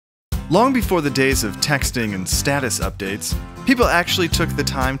Long before the days of texting and status updates, people actually took the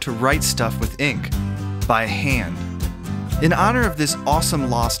time to write stuff with ink, by hand. In honor of this awesome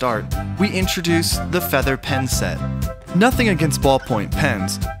lost art, we introduce the feather pen set. Nothing against ballpoint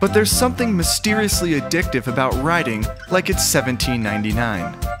pens, but there's something mysteriously addictive about writing like it's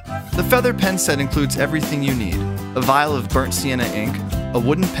 $17.99. The feather pen set includes everything you need: a vial of burnt sienna ink, a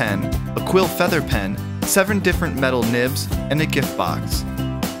wooden pen, a quill feather pen, 7 different metal nibs, and a gift box.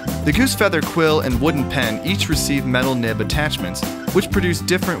 The goose feather quill and wooden pen each receive metal nib attachments, which produce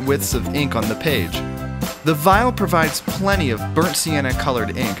different widths of ink on the page. The vial provides plenty of burnt sienna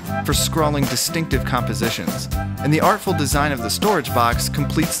colored ink for scrawling distinctive compositions, and the artful design of the storage box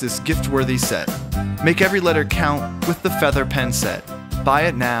completes this gift-worthy set. Make every letter count with the feather pen set. Buy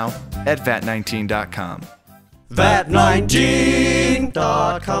it now at vat19.com.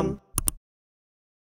 vat19.com